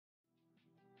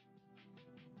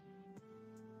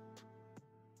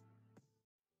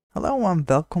Hello and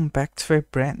welcome back to a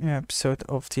brand new episode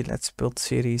of the Let's Build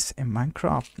series in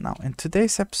Minecraft. Now in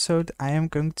today's episode I am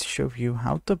going to show you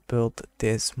how to build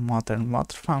this modern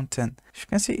water fountain. As you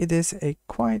can see, it is a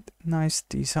quite nice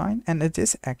design and it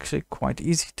is actually quite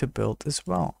easy to build as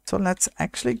well. So let's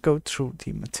actually go through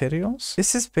the materials.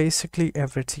 This is basically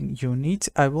everything you need.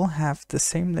 I will have the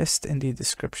same list in the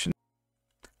description.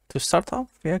 To start off,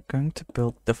 we are going to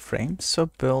build the frame. So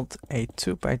build a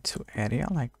 2x2 area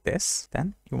like this.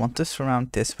 Then you want to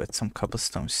surround this with some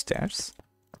cobblestone stairs.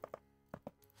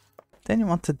 Then you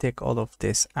want to dig all of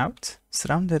this out,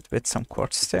 surround it with some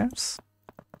quartz stairs.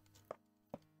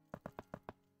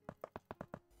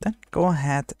 Then go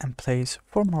ahead and place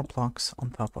 4 more blocks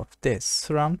on top of this.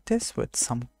 Surround this with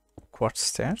some quartz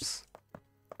stairs.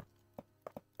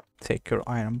 Take your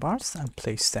iron bars and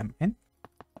place them in.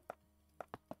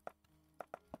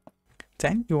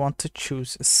 Then you want to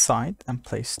choose a side and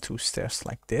place 2 stairs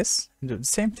like this. And do the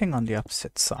same thing on the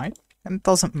opposite side. And it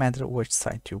doesn't matter which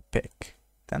side you pick.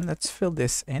 Then let's fill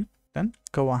this in. Then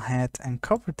go ahead and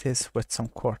cover this with some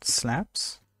quartz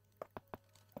slabs.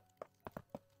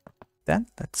 Then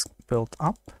let's build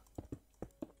up.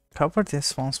 Cover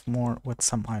this once more with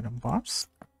some iron bars.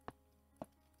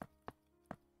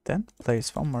 Then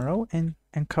place 1 more row in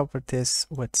and cover this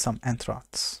with some end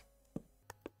rods.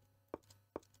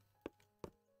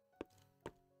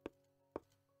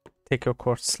 Take your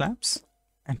quartz slabs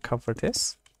and cover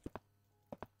this.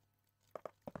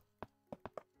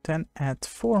 Then add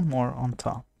 4 more on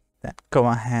top. Then go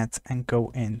ahead and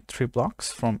go in 3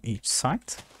 blocks from each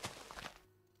side.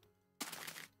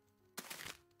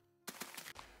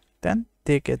 Then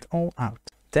dig it all out.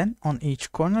 Then on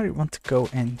each corner you want to go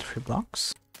in 3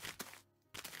 blocks.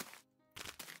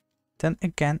 Then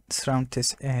again surround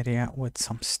this area with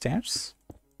some stairs.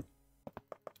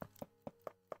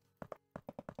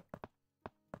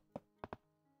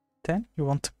 Then you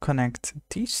want to connect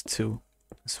these 2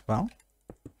 as well.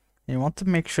 And you want to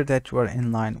make sure that you are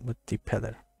in line with the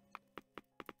pillar.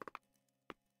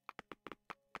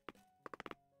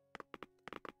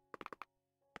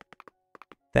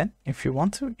 Then, if you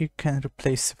want to, you can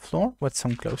replace the floor with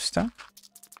some glowstone.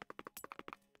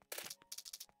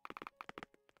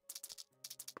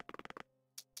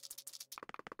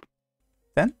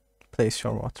 Then, place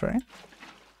your water in.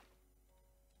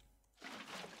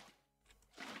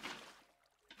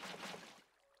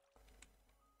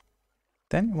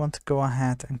 Then you want to go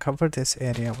ahead and cover this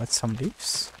area with some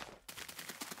leaves.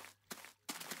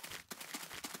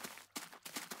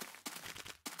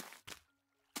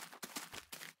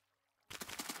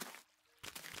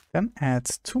 Then add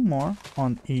 2 more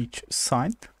on each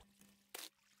side.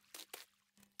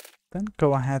 Then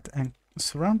go ahead and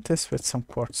surround this with some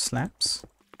quartz slabs.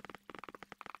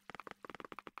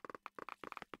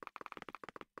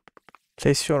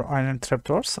 Place your iron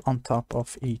trapdoors on top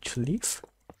of each leaf.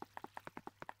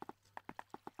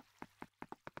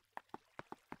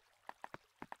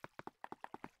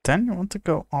 Then you want to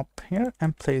go up here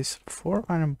and place 4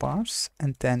 iron bars,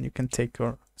 and then you can take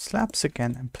your slabs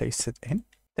again and place it in.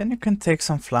 Then you can take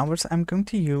some flowers. I'm going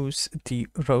to use the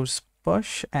rose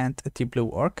bush and the blue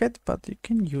orchid, but you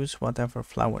can use whatever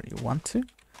flower you want to.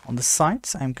 On the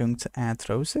sides I'm going to add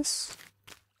roses.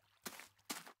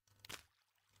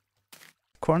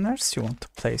 Corners you want to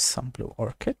place some blue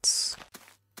orchids.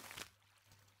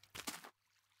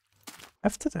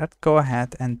 After that, go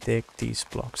ahead and dig these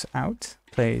blocks out.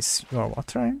 Place your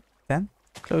water in, then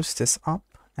close this up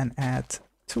and add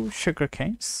 2 sugar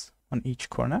canes on each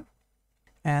corner.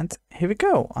 And here we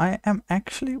go. I am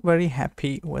actually very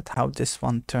happy with how this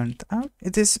one turned out.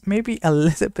 It is maybe a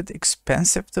little bit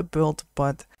expensive to build,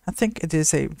 but I think it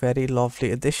is a very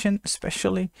lovely addition,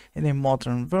 especially in a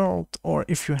modern world, or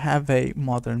if you have a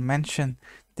modern mansion.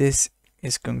 This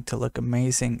is going to look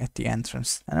amazing at the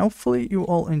entrance. And hopefully you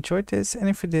all enjoyed this, and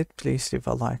if you did, please leave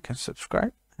a like and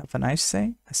subscribe. Have a nice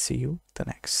day. I'll see you the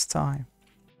next time.